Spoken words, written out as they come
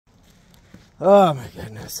Oh my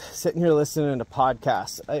goodness. Sitting here listening to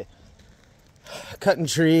podcasts. Cutting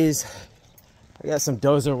trees. I got some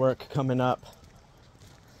dozer work coming up.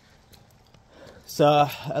 So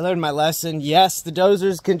I learned my lesson. Yes, the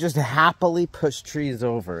dozers can just happily push trees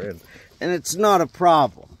over, and it's not a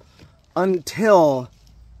problem until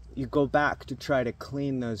you go back to try to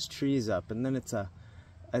clean those trees up, and then it's a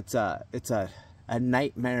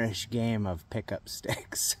nightmarish game of pickup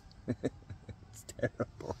sticks. It's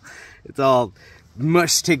terrible. It's all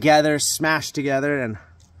mushed together, smashed together, and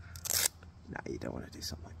no, you don't want to do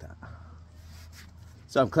something like that.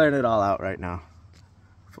 So I'm clearing it all out right now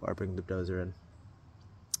before I bring the dozer in.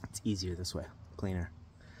 It's easier this way, cleaner.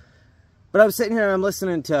 But I'm sitting here and I'm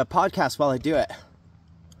listening to podcasts while I do it.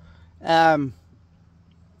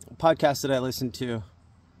 Podcasts that I listen to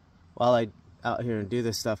while I out here and do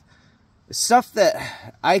this stuff. Stuff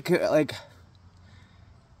that I could, like,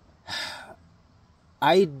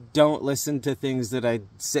 I don't listen to things that I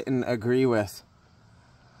sit and agree with.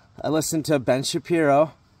 I listen to Ben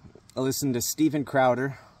Shapiro. I listen to Steven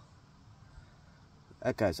Crowder.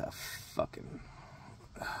 That guy's a fucking...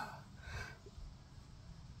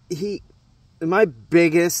 My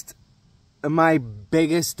biggest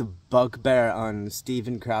bugbear on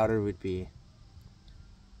Steven Crowder would be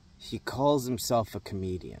he calls himself a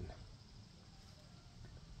comedian.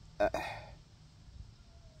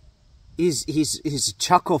 He's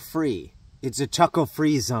chuckle free. It's a chuckle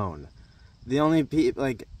free zone. The only people,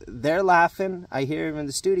 like, they're laughing. I hear him in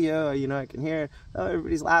the studio, you know, I can hear, oh,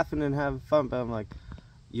 everybody's laughing and having fun, but I'm like,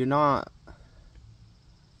 you're not,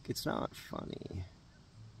 it's not funny.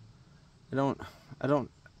 I don't,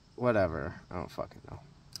 whatever. I don't fucking know.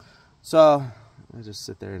 So, I just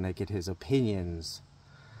sit there and I get his opinions.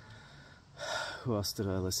 Who else did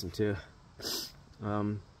I listen to?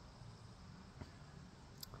 Who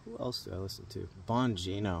else did I listen to?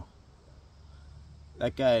 Bongino.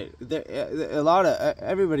 That guy, a lot of,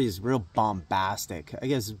 everybody's real bombastic. I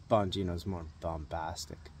guess Bongino's more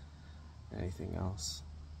bombastic than anything else.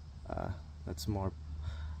 That's more.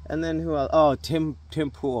 And then who else? Oh, Tim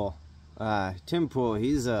Pool. Tim Pool,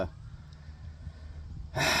 he's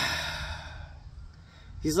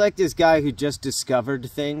like this guy who just discovered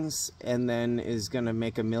things and then is gonna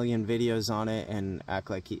make a million videos on it and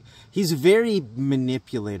act like he's very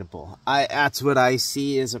manipulatable. That's what I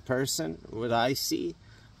see as a person. What I see,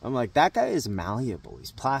 I'm like, that guy is malleable.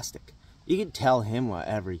 He's plastic. You could tell him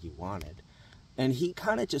whatever you wanted, and he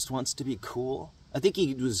kind of just wants to be cool. I think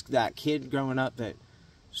he was that kid growing up that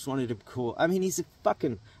just wanted to be cool. I mean, he's a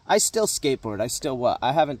fucking... I still skateboard. I still what?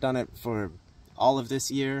 I haven't done it for all of this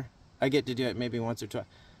year. I get to do it maybe once or twice.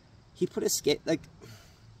 He put a skate... Like...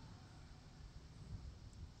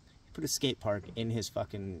 He put a skate park in his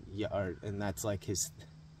fucking yard, and that's like his...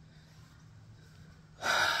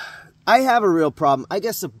 I have a real problem. I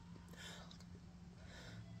guess...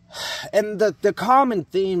 And the common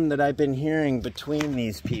theme that I've been hearing between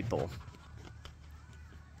these people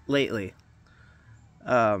lately...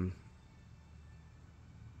 well,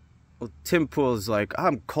 Tim Pool's like,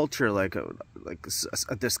 I'm culture, like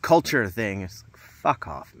this culture thing. It's like, fuck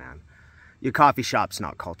off, man. Your coffee shop's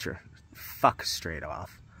not culture. Fuck straight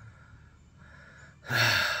off.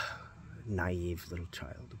 Naive little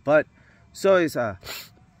child. But so is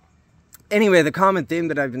anyway, the common theme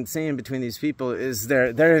that I've been seeing between these people is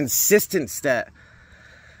their insistence that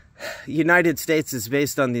United States is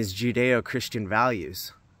based on these Judeo-Christian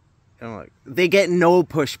values. You know, like, they get no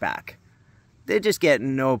pushback. They just get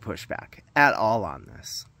no pushback at all on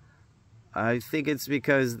this. I think it's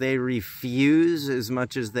because they refuse as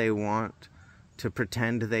much as they want to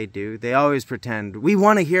pretend they do. They always pretend. We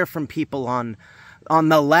want to hear from people on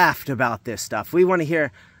the left about this stuff. We want to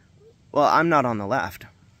hear... Well, I'm not on the left.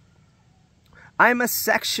 I'm a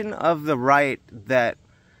section of the right that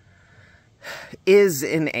is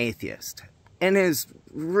an atheist and is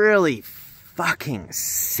really fucking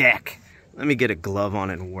sick. Let me get a glove on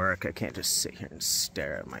and work. I can't just sit here and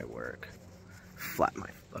stare at my work. Flat my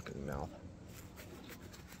fucking mouth.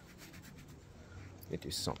 Let me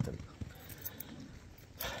do something.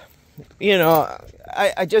 You know,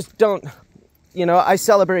 I just don't, you know, I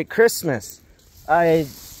celebrate Christmas. I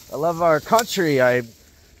love our country.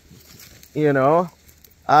 You know,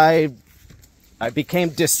 I became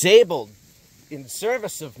disabled in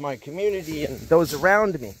service of my community and those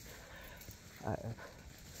around me.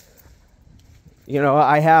 You know,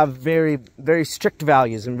 I have very, very strict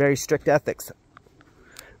values and very strict ethics.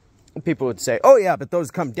 People would say, oh yeah, but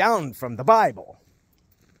those come down from the Bible.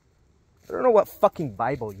 I don't know what fucking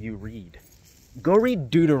Bible you read. Go read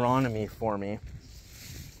Deuteronomy for me.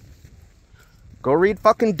 Go read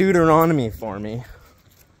fucking Deuteronomy for me.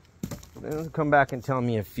 Come back and tell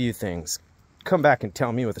me a few things. Come back and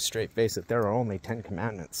tell me with a straight face that there are only 10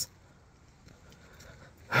 commandments.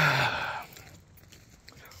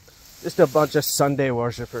 Just a bunch of Sunday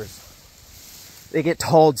worshipers. They get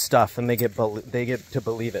told stuff and they get to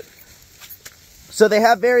believe it. So they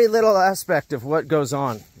have very little aspect of what goes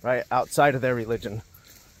on, right, outside of their religion.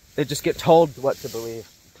 They just get told what to believe.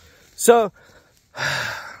 So,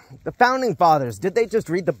 the founding fathers, did they just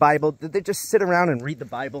read the Bible? Did they just sit around and read the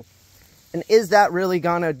Bible? And is that really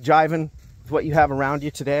gonna jive in with what you have around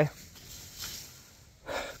you today?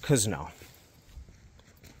 Because no.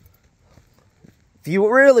 If you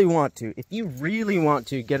really want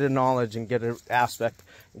to get a knowledge and get an aspect,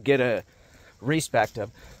 get a respect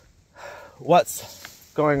of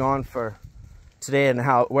what's going on for today and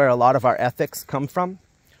where a lot of our ethics come from,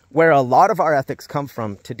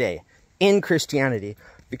 today in Christianity,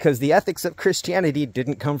 because the ethics of Christianity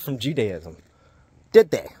didn't come from Judaism.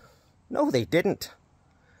 Did they? No, they didn't.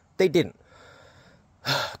 They didn't.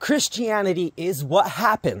 Christianity is what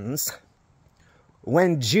happens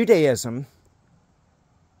when Judaism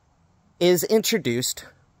is introduced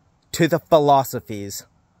to the philosophies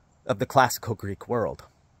of the classical Greek world.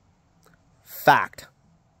 Fact.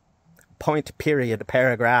 Point, period,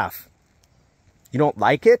 paragraph. You don't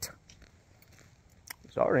like it?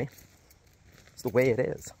 Sorry. It's the way it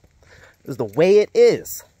is. It's the way it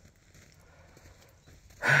is.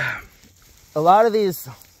 A lot of these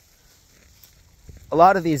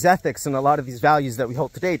ethics and a lot of these values that we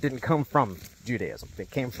hold today didn't come from Judaism. They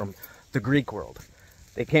came from the Greek world.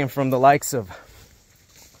 They came from the likes of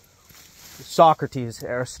Socrates,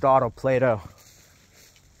 Aristotle, Plato.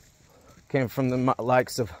 Came from the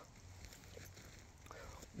likes of,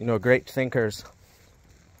 great thinkers.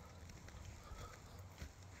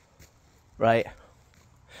 Right?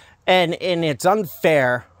 And it's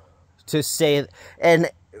unfair to say,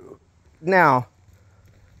 and now,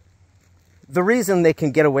 the reason they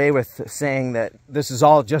can get away with saying that this is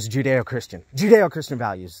all just Judeo-Christian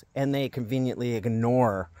values, and they conveniently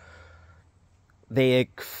ignore, they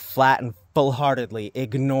flat and full-heartedly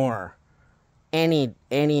ignore any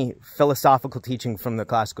philosophical teaching from the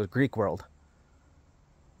classical Greek world.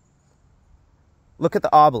 Look at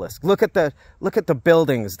the obelisk. Look at the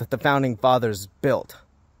buildings that the founding fathers built.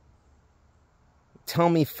 Tell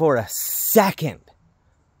me for a second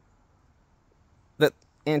that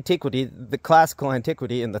antiquity, the classical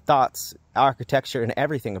antiquity and the thoughts, architecture and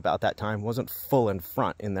everything about that time wasn't full and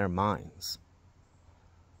front in their minds.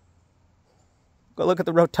 Go look at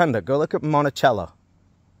the Rotunda. Go look at Monticello.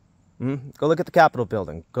 Go look at the Capitol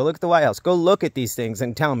building. Go look at the White House. Go look at these things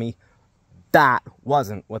and tell me that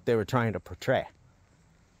wasn't what they were trying to portray.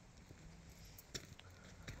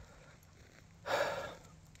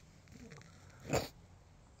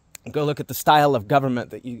 Go look at the style of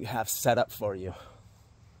government that you have set up for you.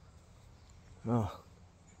 Oh.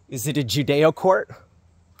 Is it a Judeo court?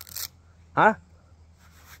 Huh?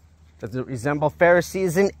 Does it resemble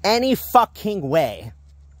Pharisees in any fucking way?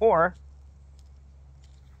 Or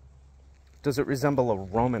does it resemble a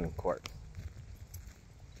Roman court?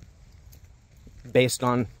 Based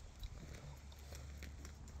on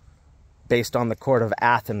the court of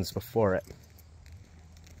Athens before it.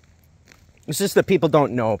 It's just that people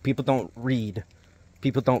don't know, people don't read,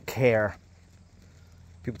 people don't care,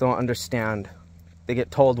 people don't understand. They get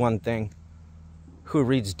told one thing. Who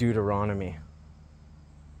reads Deuteronomy?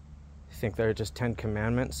 You think there are just 10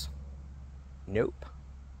 commandments? Nope.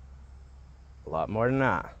 A lot more than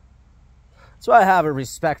that. That's why I have a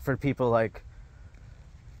respect for people like,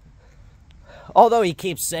 although he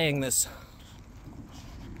keeps saying this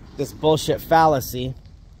bullshit fallacy,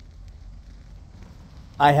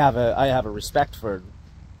 I have a respect for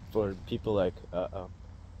people like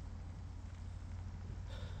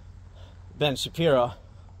Ben Shapiro,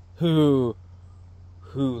 who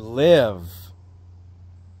live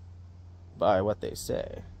by what they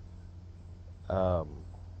say. That's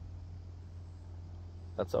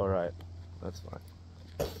all right. That's fine.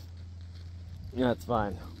 Yeah, it's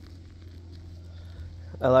fine.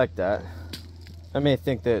 I like that. I may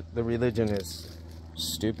think that the religion is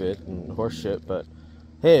stupid and horseshit, but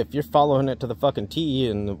hey, if you're following it to the fucking T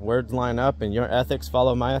and the words line up and your ethics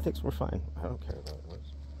follow my ethics, we're fine. I don't care about it.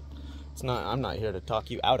 It's not, I'm not here to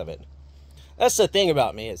talk you out of it. That's the thing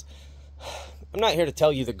about me is, I'm not here to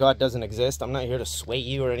tell you that God doesn't exist. I'm not here to sway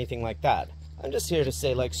you or anything like that. I'm just here to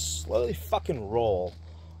say, like, slowly fucking roll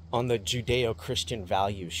on the Judeo-Christian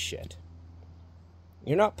values shit.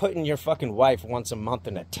 You're not putting your fucking wife once a month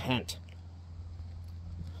in a tent.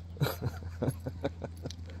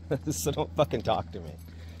 So don't fucking talk to me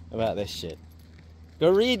about this shit. Go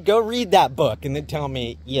read that book and then tell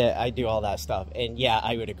me, yeah, I do all that stuff. And yeah,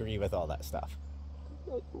 I would agree with all that stuff.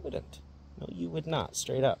 No, you wouldn't. No, you would not,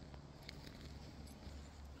 straight up.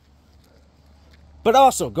 But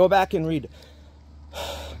also, go back and read.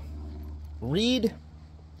 Read.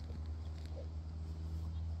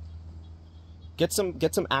 Get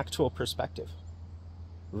some actual perspective.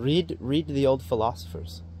 Read the old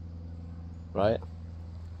philosophers. Right?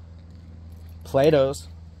 Plato's.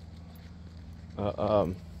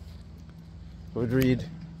 Would read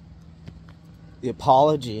the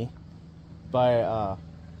Apology by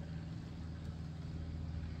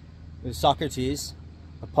Socrates.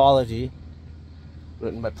 Apology,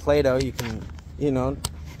 written by Plato. You can,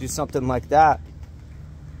 do something like that.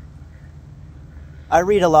 I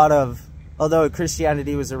read a lot of, although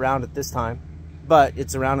Christianity was around at this time, but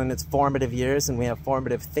it's around in its formative years, and we have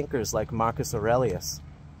formative thinkers like Marcus Aurelius.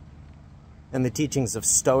 And the teachings of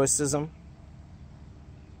Stoicism.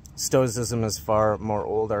 Stoicism is far more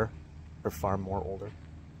older.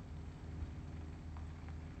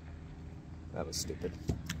 That was stupid.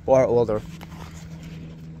 Far older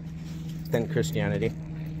than Christianity.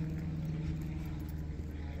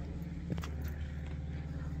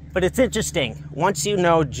 But it's interesting. Once you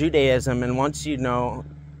know Judaism and once you know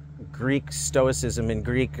Greek Stoicism and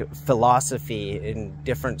Greek philosophy and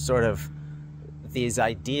different sort of these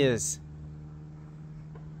ideas,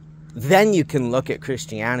 then you can look at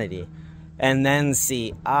Christianity and then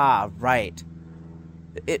see, right.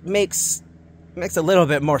 It makes a little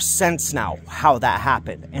bit more sense now how that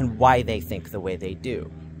happened and why they think the way they do.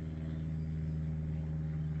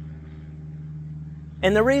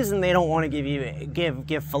 And the reason they don't want to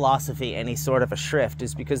give philosophy any sort of a shrift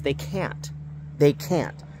is because they can't. They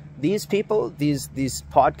can't. These people, these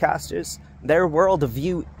podcasters, their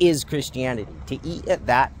worldview is Christianity. To eat at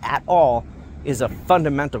that at all is a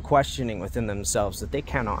fundamental questioning within themselves that they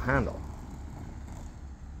cannot handle.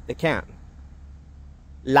 They can't.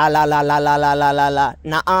 La la la la la la la la la.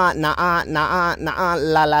 Nah nah nah nah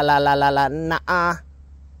la la la la la la nah.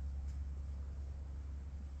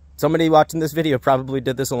 Somebody watching this video probably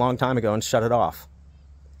did this a long time ago and shut it off.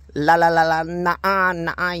 La la la la nah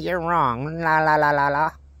nah, you're wrong. La la la la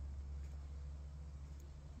la.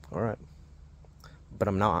 All right, but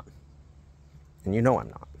I'm not, and you know I'm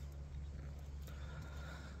not.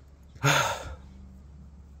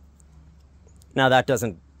 Now that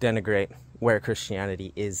doesn't denigrate where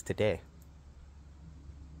Christianity is today.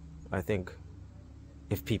 I think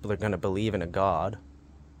if people are going to believe in a God,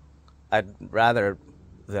 I'd rather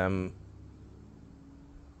them,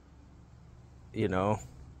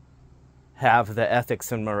 have the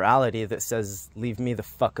ethics and morality that says, leave me the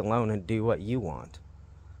fuck alone and do what you want.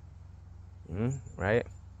 Right?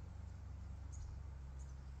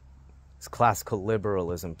 It's classical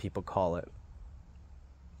liberalism, people call it.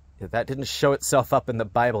 If that didn't show itself up in the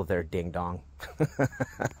Bible there, ding dong.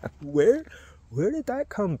 Where did that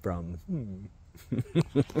come from?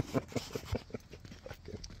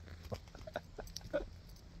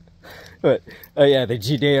 But, oh yeah, the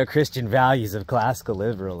Judeo-Christian values of classical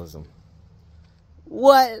liberalism.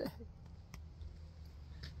 What?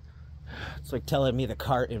 It's like telling me the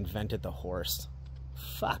cart invented the horse.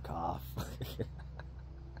 Fuck off.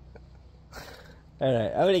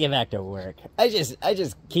 Alright, I'm gonna get back to work. I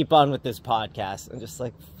just keep on with this podcast. I'm just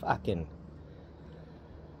like, fucking...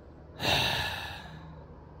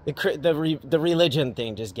 The religion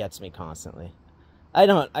thing just gets me constantly. I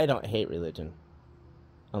don't hate religion.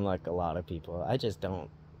 Unlike a lot of people. I just don't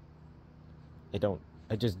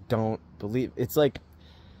believe. It's like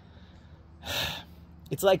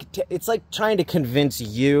trying to convince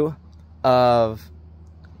you of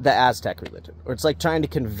the Aztec religion, or it's like trying to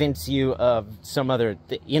convince you of some other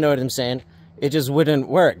you know what I'm saying? It just wouldn't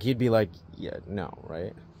work. You'd be like, yeah, no,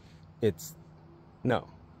 right? It's no,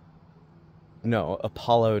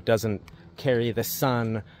 Apollo doesn't carry the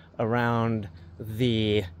sun around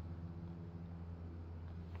the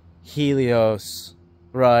Helios,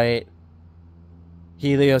 right?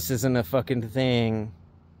 Helios isn't a fucking thing.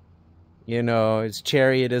 His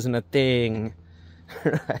chariot isn't a thing.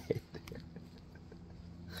 Right?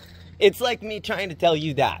 It's like me trying to tell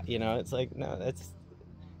you that, It's like, no,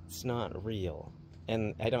 it's not real.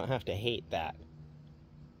 And I don't have to hate that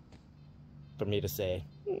for me to say,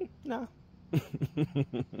 no.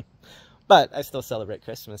 But I still celebrate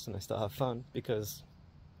Christmas and I still have fun because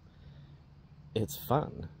it's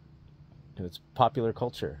fun. And it's popular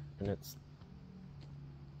culture. And it's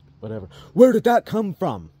whatever. Where did that come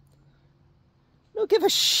from? Don't give a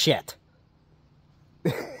shit.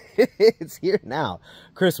 It's here now.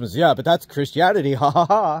 Christmas, yeah, but that's Christianity. Ha ha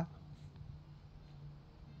ha.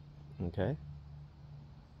 Okay.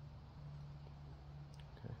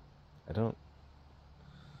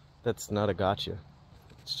 That's not a gotcha.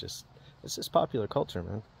 It's just popular culture,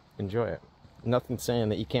 man. Enjoy it. Nothing saying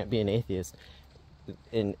that you can't be an atheist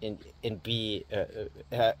and be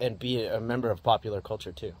a member of popular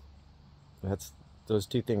culture too. Those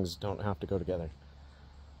two things don't have to go together.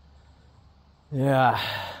 Yeah.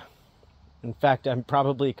 In fact, I'm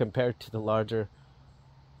probably, compared to the larger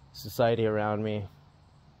society around me,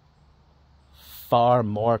 far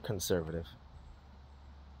more conservative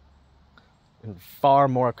and far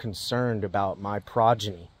more concerned about my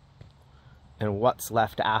progeny and what's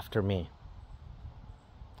left after me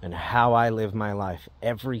and how I live my life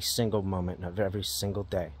every single moment of every single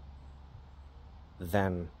day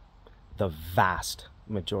than the vast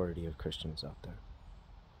majority of Christians out there.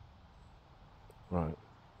 Right.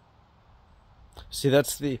 See,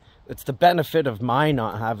 it's the benefit of my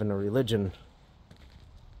not having a religion,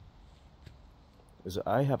 is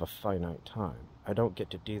I have a finite time. I don't get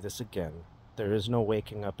to do this again. There is no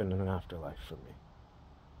waking up in an afterlife for me.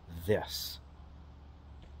 This.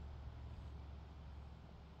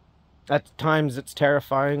 At times it's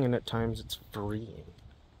terrifying and at times it's freeing.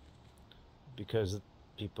 Because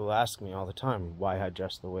people ask me all the time why I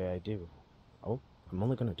dress the way I do. Oh, I'm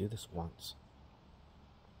only going to do this once.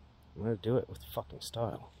 I'm going to do it with fucking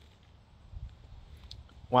style.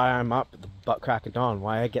 Why I'm up at the butt crack of dawn.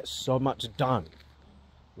 Why I get so much done.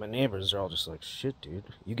 My neighbors are all just like, shit, dude,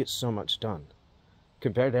 you get so much done.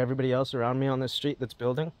 Compared to everybody else around me on this street that's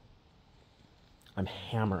building, I'm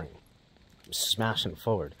hammering. I'm smashing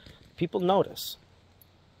forward. People notice.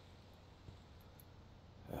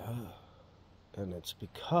 And it's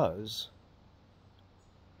because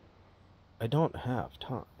I don't have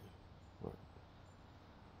time. I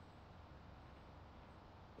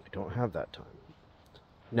don't have that time.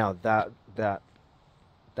 Now that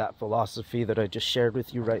philosophy that I just shared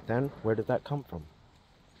with you right then, where did that come from?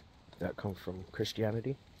 Did that come from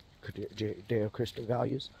Christianity? Judeo-Christian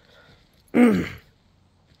values?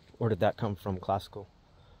 Or did that come from classical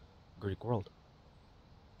Greek world?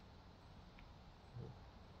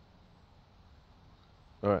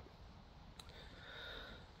 Alright.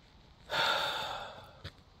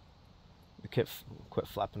 Quit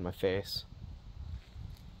flapping my face.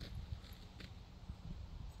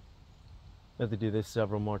 I have to do this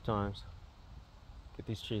several more times. Get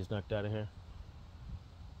these trees knocked out of here.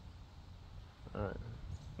 Alright.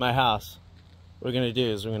 My house. What we're gonna do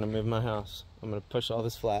is we're gonna move my house. I'm gonna push all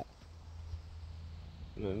this flat.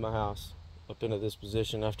 Move my house up into this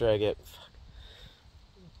position after I get...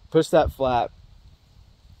 Push that flat.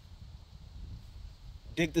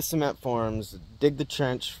 Dig the cement forms. Dig the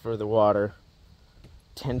trench for the water.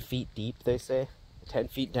 10 feet deep, they say. 10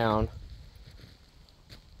 feet down.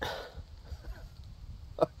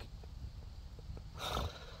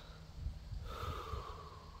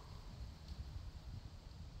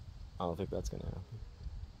 I don't think that's gonna happen.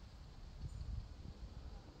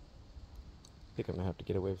 I think I'm gonna have to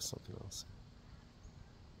get away with something else.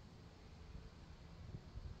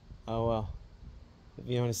 Oh well. If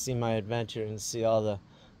you want to see my adventure and see all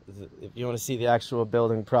if you want to see the actual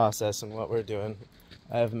building process and what we're doing,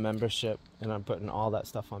 I have a membership and I'm putting all that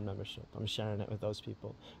stuff on membership. I'm sharing it with those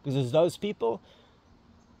people. Because it's those people,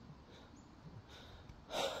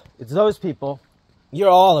 you're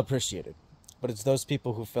all appreciated. But it's those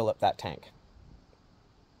people who fill up that tank.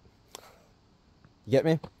 You get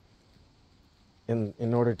me?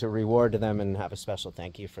 In order to reward them and have a special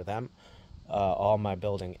thank you for them, all my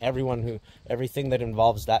building, everything that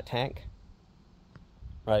involves that tank,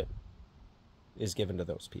 right, is given to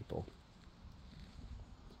those people.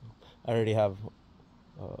 I already have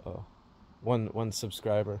one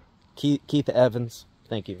subscriber, Keith Evans.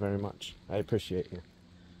 Thank you very much. I appreciate you.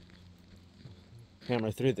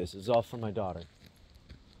 Hammer through this. It's all for my daughter.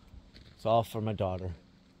 It's all for my daughter.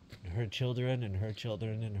 And her children, and her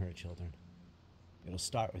children, and her children. It'll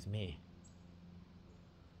start with me.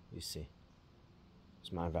 You see.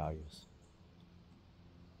 It's my values.